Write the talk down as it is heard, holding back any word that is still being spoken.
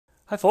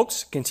Hi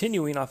folks,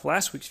 continuing off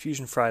last week's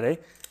Fusion Friday,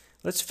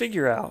 let's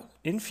figure out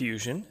in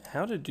Fusion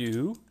how to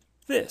do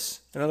this.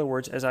 In other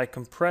words, as I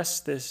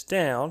compress this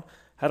down,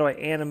 how do I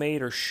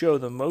animate or show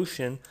the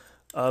motion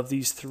of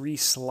these three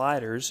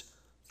sliders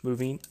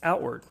moving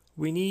outward?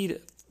 We need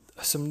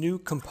some new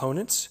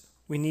components.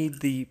 We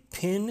need the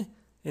pin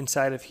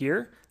inside of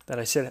here that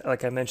I said,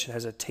 like I mentioned,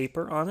 has a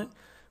taper on it.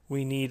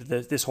 We need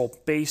this whole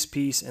base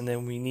piece, and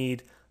then we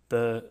need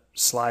the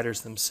sliders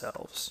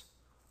themselves.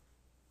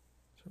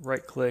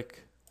 Right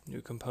click, new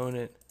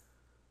component,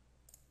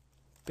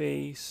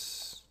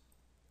 base,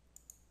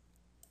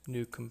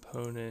 new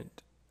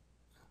component,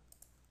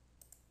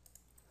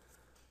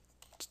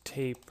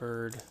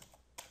 tapered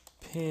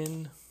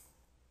pin,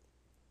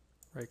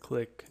 right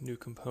click, new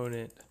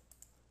component,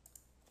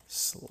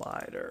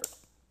 slider.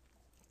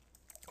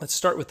 Let's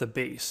start with the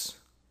base.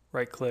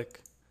 Right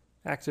click,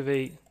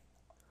 activate,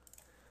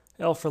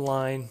 L for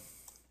line.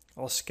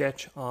 I'll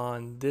sketch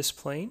on this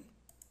plane.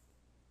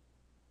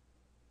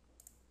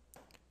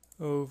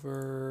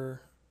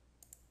 Over,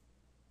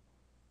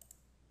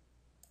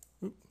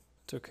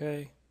 it's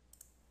okay,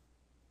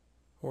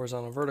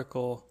 horizontal,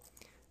 vertical.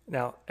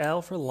 Now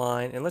L for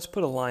line, and let's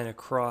put a line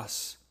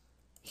across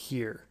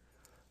here.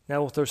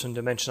 Now we'll throw some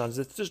dimensions on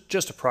it. It's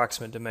just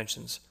approximate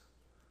dimensions.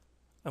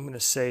 I'm going to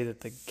say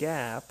that the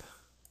gap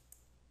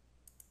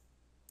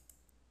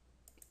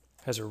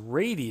has a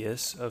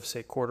radius of,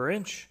 say, 1/4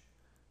 inch,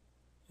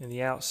 and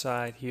the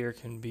outside here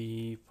can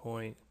be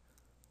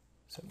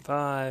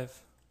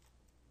 0.75.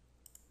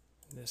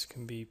 This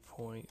can be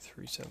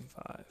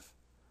 0.375.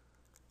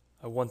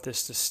 I want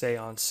this to stay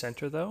on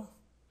center though.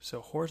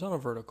 So horizontal,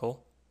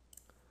 vertical.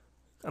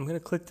 I'm going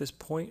to click this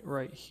point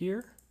right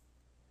here.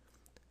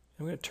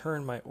 I'm going to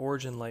turn my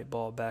origin light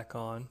bulb back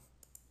on,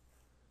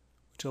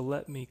 which will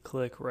let me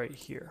click right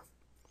here.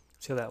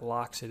 See how that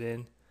locks it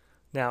in?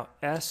 Now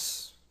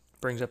S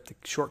brings up the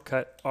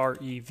shortcut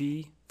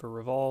REV for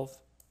revolve.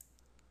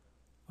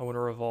 I want to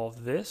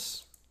revolve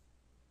this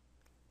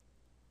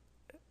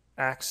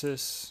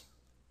axis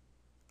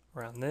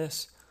around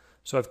this.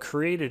 So I've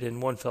created in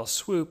one fell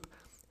swoop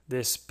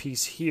this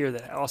piece here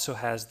that also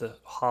has the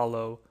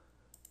hollow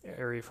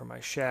area for my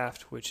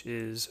shaft, which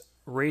is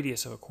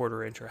radius of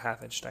 1/4 inch or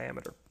 1/2 inch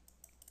diameter.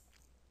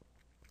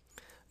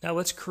 Now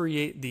let's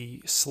create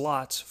the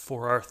slots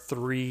for our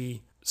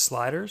three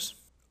sliders.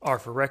 R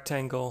for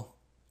rectangle,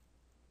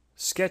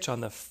 sketch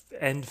on the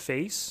end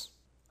face.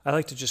 I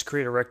like to just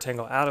create a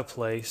rectangle out of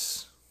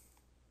place,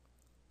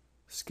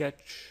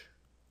 sketch,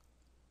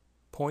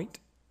 point.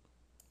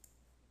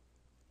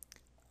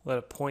 Let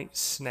a point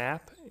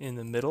snap in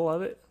the middle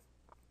of it.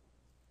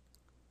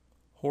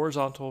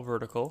 Horizontal,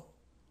 vertical.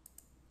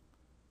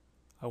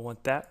 I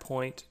want that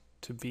point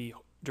to be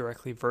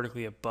directly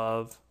vertically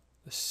above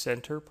the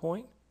center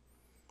point.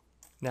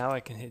 Now I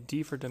can hit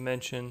D for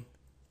dimension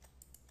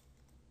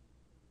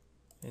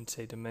and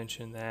say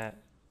dimension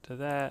that to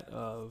that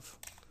of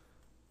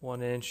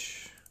 1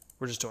 inch.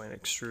 We're just doing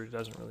extrude, it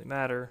doesn't really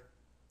matter.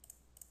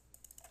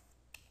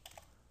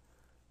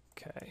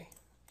 Okay.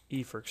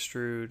 E for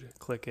extrude,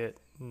 click it,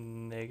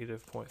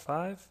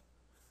 -0.5,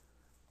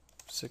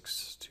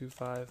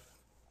 625,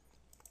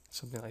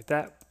 something like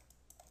that.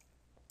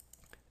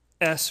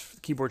 S,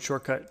 keyboard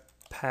shortcut,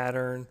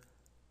 pattern,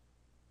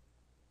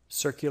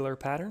 circular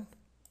pattern.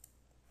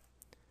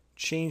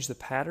 Change the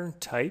pattern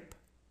type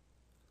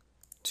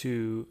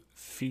to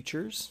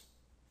features.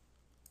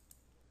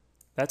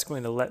 That's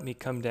going to let me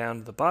come down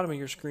to the bottom of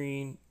your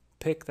screen,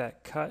 pick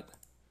that cut.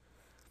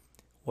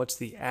 What's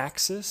the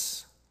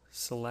axis?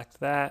 Select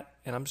that,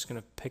 and I'm just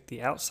going to pick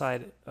the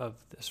outside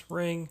of this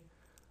ring.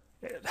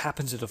 It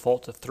happens to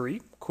default to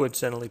 3,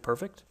 coincidentally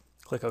perfect.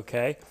 Click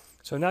OK.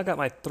 So now I've got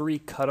my 3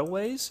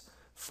 cutaways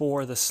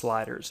for the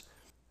sliders.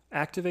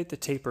 Activate the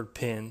tapered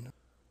pin.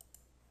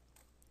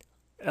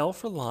 L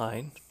for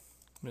line.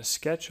 I'm going to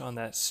sketch on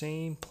that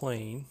same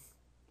plane,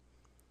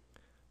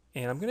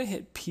 and I'm going to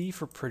hit P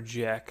for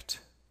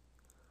project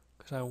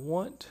because I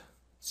want,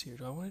 let's see here,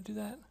 do I want to do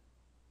that?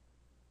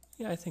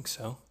 Yeah, I think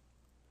so.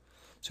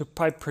 So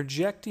by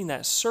projecting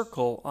that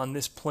circle on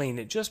this plane,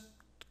 it just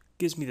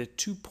gives me the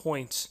 2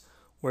 points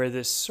where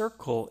this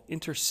circle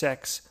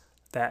intersects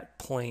that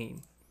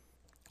plane.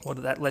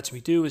 What that lets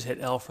me do is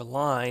hit L for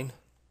line.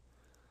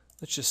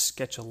 Let's just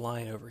sketch a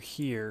line over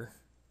here.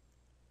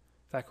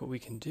 In fact, what we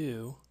can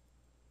do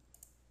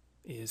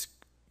is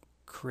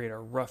create a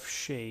rough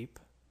shape.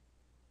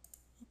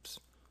 Oops.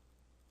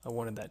 I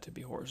wanted that to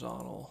be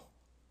horizontal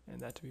and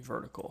that to be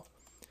vertical.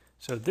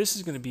 So this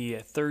is going to be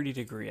a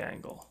 30-degree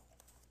angle.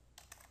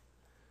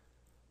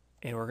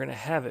 And we're going to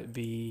have it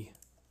be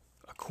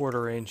a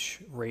 1/4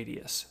 inch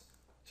radius.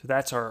 So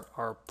that's our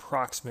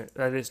approximate,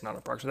 that is not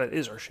approximate, that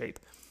is our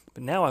shape.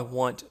 But now I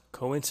want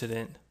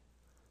coincident,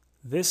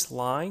 this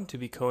line to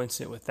be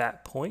coincident with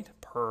that point.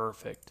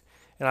 Perfect.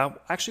 And I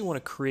actually want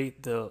to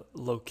create the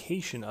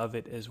location of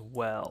it as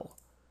well.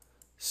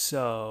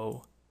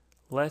 So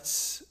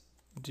let's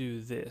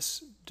do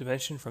this.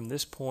 Dimension from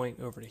this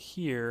point over to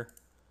here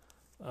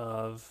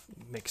of,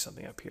 make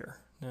something up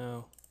here.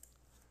 No,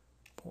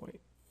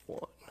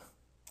 0.1.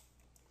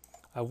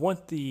 I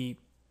want the,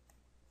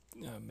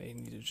 I may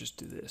need to just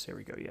do this. There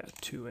we go. Yeah,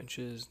 2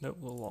 inches. Nope,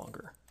 a little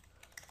longer.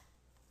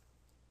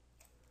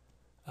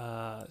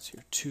 So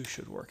your 2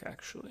 should work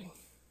actually.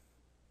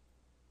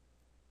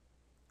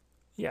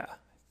 Yeah, I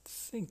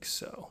think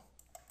so.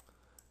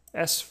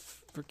 S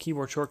for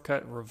keyboard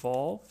shortcut,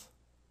 revolve.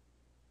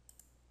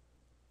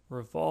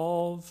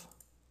 Revolve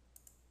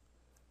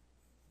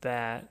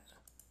that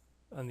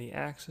on the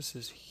axis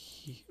is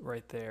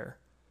right there.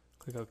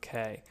 Click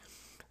OK.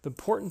 The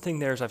important thing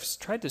there is I've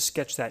tried to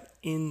sketch that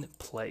in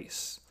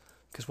place,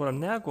 because what I'm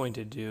now going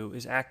to do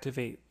is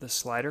activate the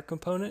slider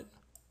component,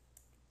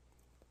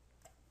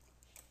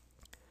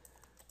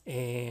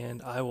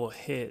 and I will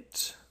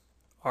hit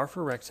R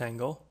for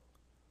rectangle.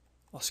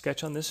 I'll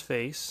sketch on this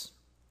face.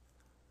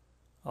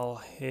 I'll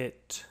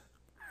hit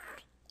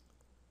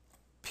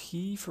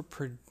P for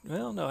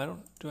well, no, I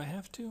don't. Do I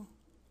have to?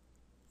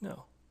 No,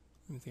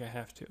 I don't think I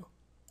have to.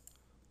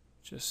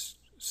 Just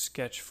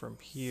sketch from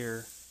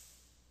here.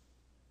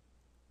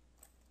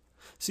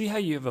 See how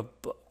you have a,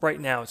 right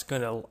now it's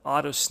going to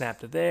auto snap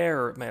to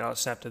there, or it might auto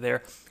snap to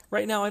there.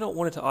 Right now I don't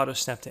want it to auto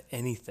snap to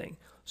anything.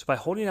 So by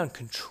holding down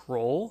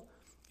Control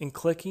and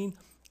clicking,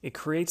 it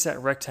creates that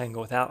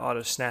rectangle without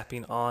auto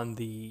snapping on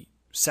the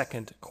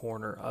second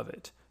corner of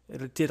it.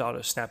 It did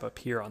auto snap up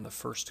here on the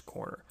first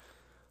corner.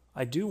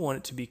 I do want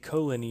it to be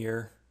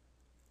collinear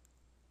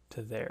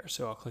to there.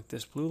 So I'll click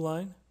this blue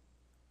line,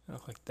 and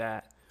I'll click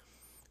that.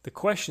 The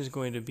question is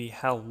going to be,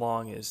 how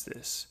long is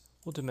this?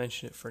 We'll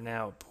dimension it for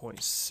now,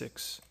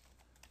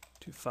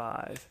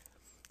 0.625.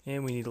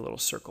 And we need a little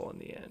circle in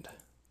the end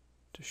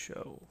to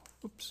show,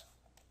 oops,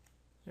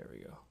 there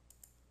we go.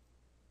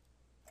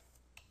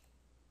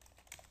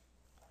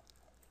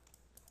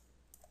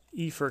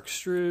 E for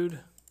extrude,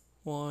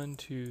 1,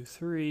 2,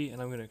 3,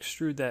 and I'm going to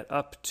extrude that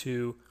up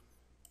to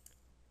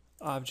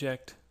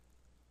object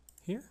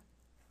here.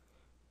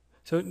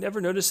 So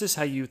never notice this,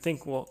 how you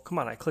think, well, come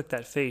on, I click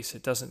that face,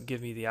 it doesn't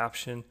give me the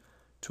option.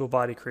 Tool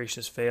body creation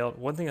has failed.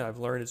 One thing I've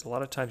learned is a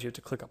lot of times you have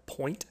to click a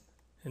point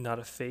and not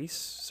a face.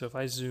 So if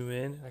I zoom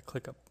in, I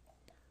click up,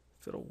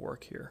 if it'll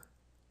work here.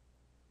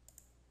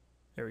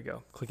 There we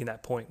go, clicking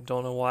that point.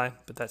 Don't know why,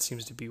 but that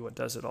seems to be what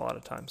does it a lot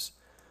of times.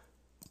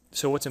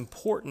 So what's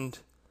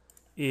important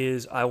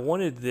is I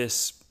wanted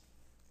this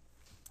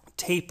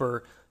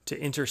taper to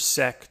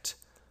intersect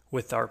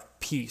with our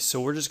piece.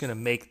 So we're just going to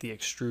make the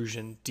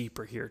extrusion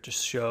deeper here to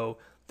show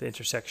the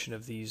intersection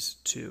of these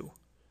two.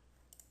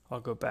 I'll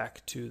go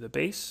back to the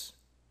base,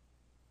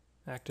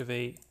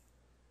 activate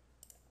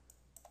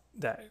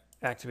that,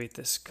 activate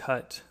this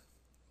cut,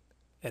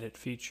 edit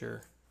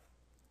feature.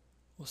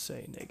 We'll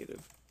say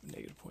negative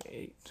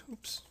 0.8.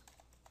 Oops.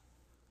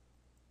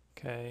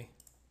 Okay.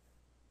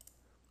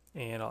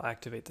 And I'll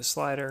activate the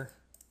slider,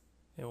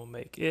 and we'll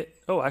make it.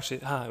 Oh, actually,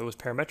 it was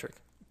parametric.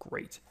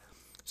 Great.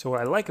 So what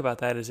I like about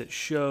that is it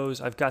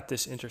shows I've got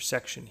this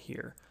intersection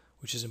here,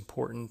 which is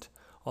important.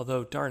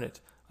 Although, darn it,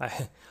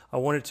 I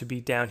want it to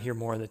be down here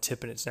more in the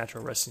tip in its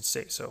natural resting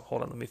state. So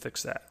hold on, let me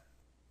fix that.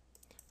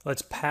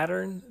 Let's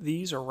pattern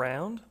these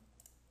around.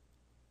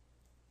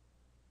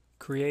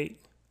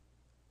 Create,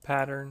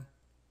 pattern,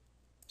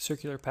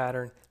 circular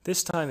pattern.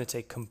 This time it's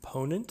a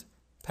component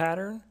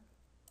pattern.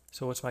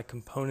 So what's my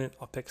component?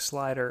 I'll pick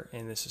slider,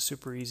 and this is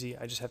super easy.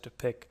 I just have to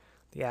pick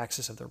the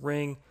axis of the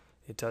ring.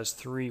 It does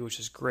 3, which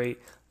is great.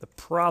 The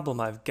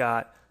problem I've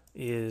got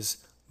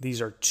is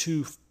these are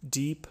too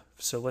deep,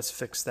 so let's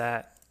fix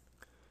that.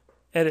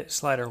 Edit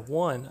slider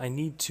 1, I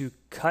need to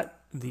cut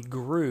the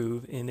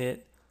groove in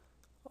it.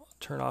 I'll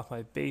turn off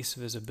my base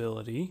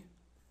visibility.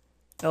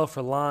 L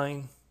for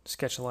line,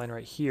 sketch a line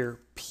right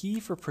here. P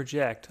for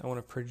project, I want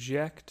to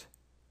project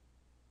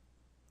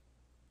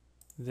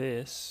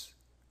this.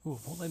 Ooh, it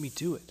won't let me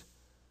do it.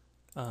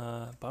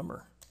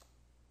 Bummer.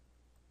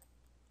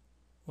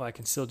 Well, I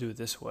can still do it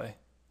this way,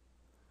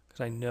 because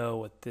I know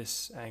what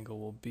this angle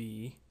will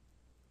be.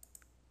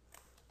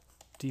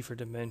 D for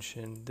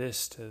dimension,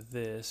 this to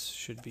this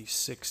should be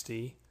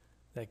 60.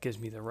 That gives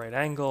me the right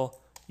angle.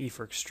 E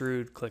for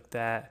extrude, click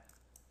that.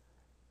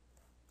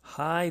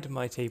 Hide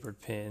my tapered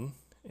pin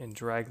and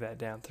drag that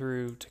down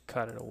through to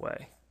cut it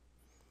away.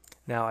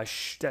 Now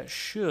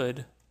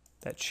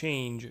that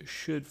change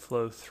should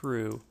flow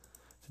through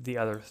to the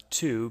other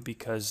two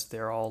because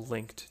they're all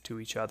linked to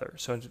each other.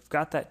 So I've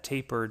got that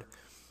tapered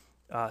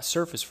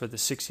surface for the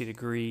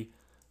 60-degree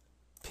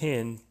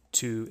pin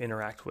to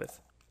interact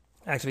with.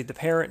 Activate the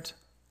parent.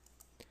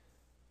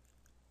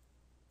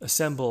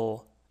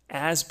 Assemble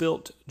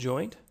as-built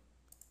joint,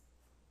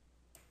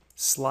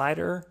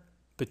 slider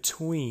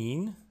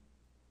between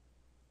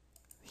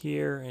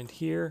here and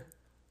here,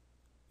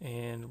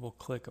 and we'll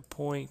click a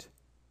point.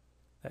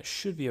 That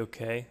should be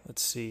okay.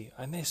 Let's see.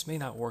 This may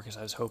not work as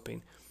I was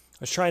hoping. I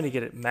was trying to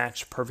get it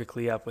matched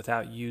perfectly up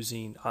without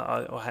using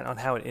on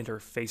how it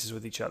interfaces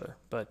with each other,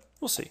 but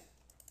we'll see.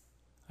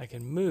 I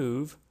can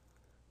move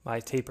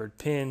my tapered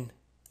pin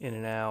in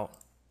and out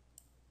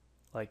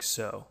like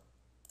so.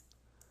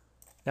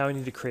 Now I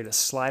need to create a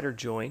slider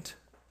joint,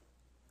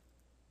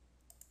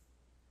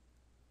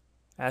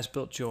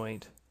 as-built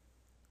joint,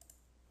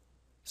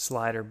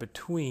 slider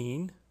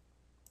between.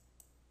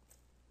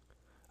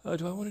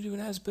 Do I want to do an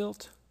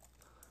as-built?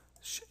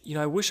 You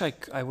know, I wish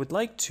I would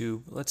like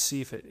to. Let's see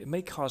if it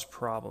may cause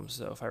problems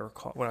though. If I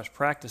recall, when I was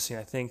practicing,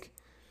 I think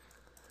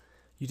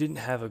you didn't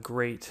have a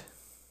great.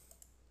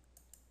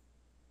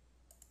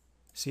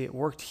 See, it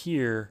worked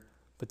here,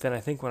 but then I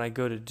think when I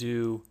go to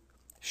do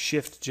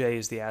Shift J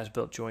is the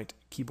as-built joint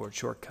keyboard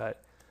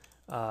shortcut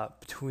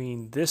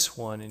between this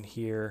one and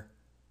here.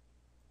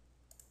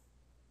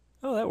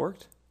 Oh, that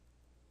worked.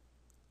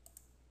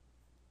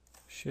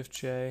 Shift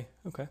J.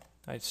 Okay,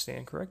 I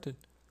stand corrected.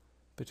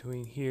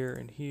 Between here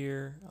and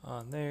here,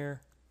 on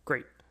there.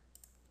 Great.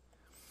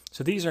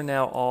 So these are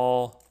now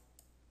all...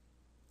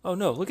 Oh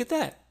no, look at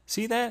that.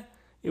 See that?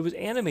 It was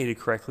animated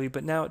correctly,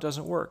 but now it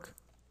doesn't work.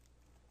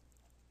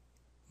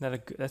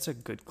 That's a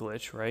good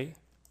glitch, right?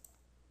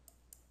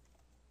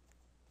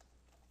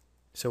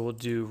 So we'll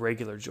do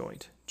regular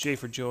joint. J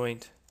for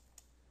joint.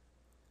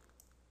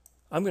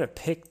 I'm going to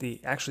pick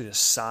actually the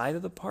side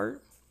of the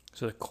part.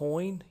 So the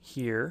coin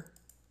here,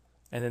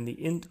 and then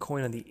the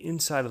coin on the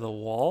inside of the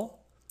wall.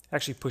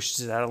 Actually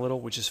pushes it out a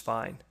little, which is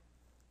fine.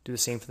 Do the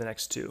same for the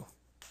next two.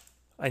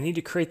 I need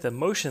to create the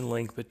motion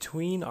link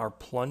between our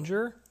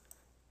plunger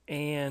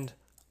and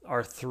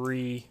our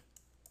three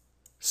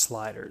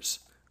sliders.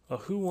 Well,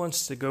 who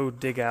wants to go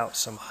dig out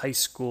some high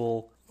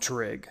school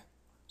trig?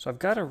 So I've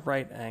got a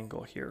right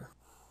angle here.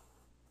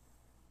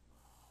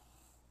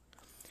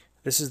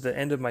 This is the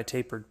end of my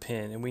tapered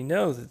pin, and we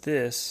know that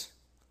this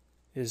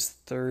is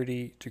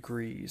 30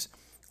 degrees.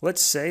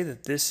 Let's say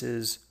that this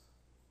is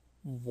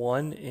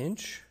 1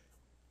 inch.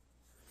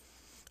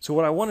 So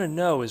what I want to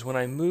know is when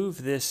I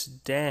move this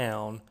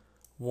down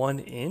 1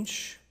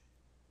 inch,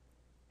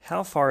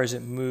 how far is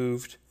it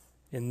moved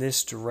in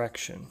this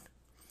direction?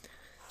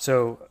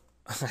 So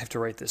I have to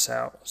write this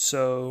out.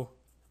 So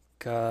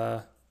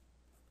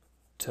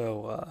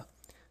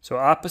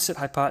opposite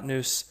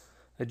hypotenuse,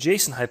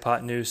 adjacent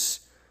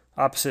hypotenuse,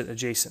 opposite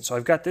adjacent. So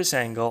I've got this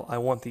angle. I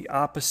want the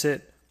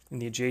opposite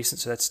and the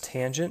adjacent, so that's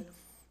tangent.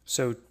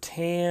 So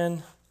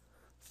tan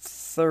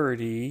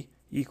 30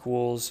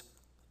 equals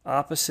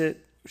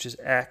opposite, which is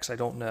x, I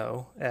don't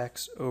know,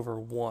 x over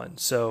 1.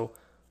 So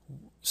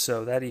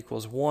that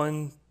equals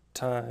 1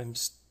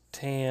 times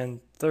tan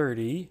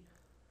 30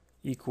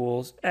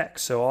 equals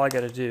x. So all I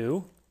got to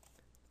do,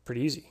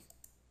 pretty easy,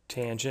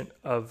 tangent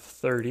of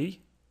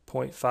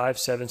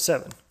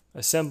 30.577.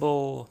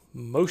 Assemble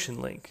motion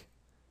link.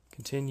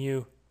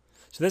 Continue.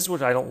 So this is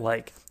what I don't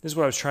like. This is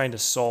what I was trying to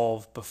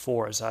solve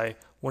before, as I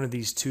wanted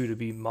these two to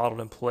be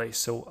modeled in place.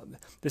 So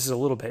this is a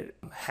little bit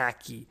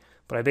hacky,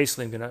 but I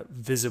basically am going to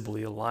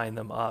visibly align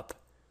them up.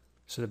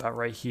 So about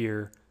right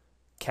here,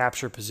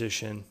 capture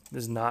position.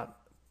 This is not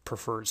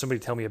preferred. Somebody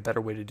tell me a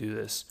better way to do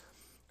this.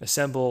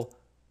 Assemble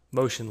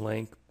motion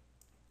link.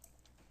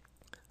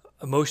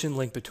 A motion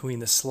link between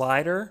the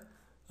slider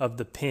of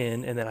the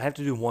pin, and then I have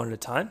to do one at a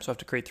time, so I have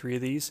to create 3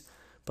 of these.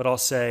 But I'll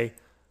say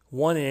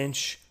 1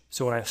 inch.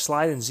 So when I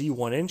slide in Z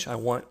 1 inch, I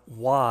want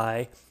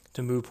Y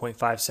to move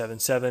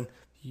 0.577.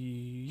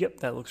 Yep,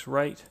 that looks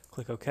right.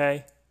 Click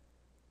OK.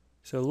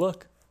 So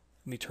look.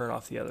 Let me turn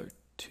off the other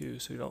two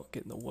so we don't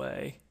get in the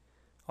way.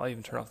 I'll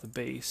even turn off the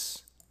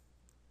base.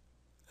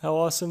 How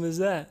awesome is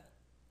that?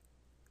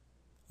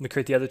 Let me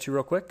create the other two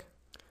real quick.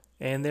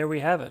 And there we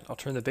have it. I'll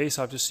turn the base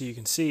off just so you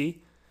can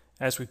see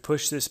as we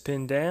push this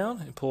pin down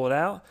and pull it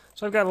out.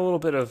 So I've got a little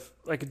bit of,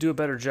 I could do a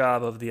better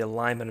job of the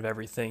alignment of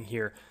everything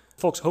here.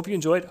 Folks, hope you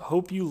enjoyed.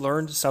 Hope you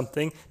learned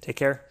something. Take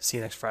care. See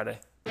you next Friday.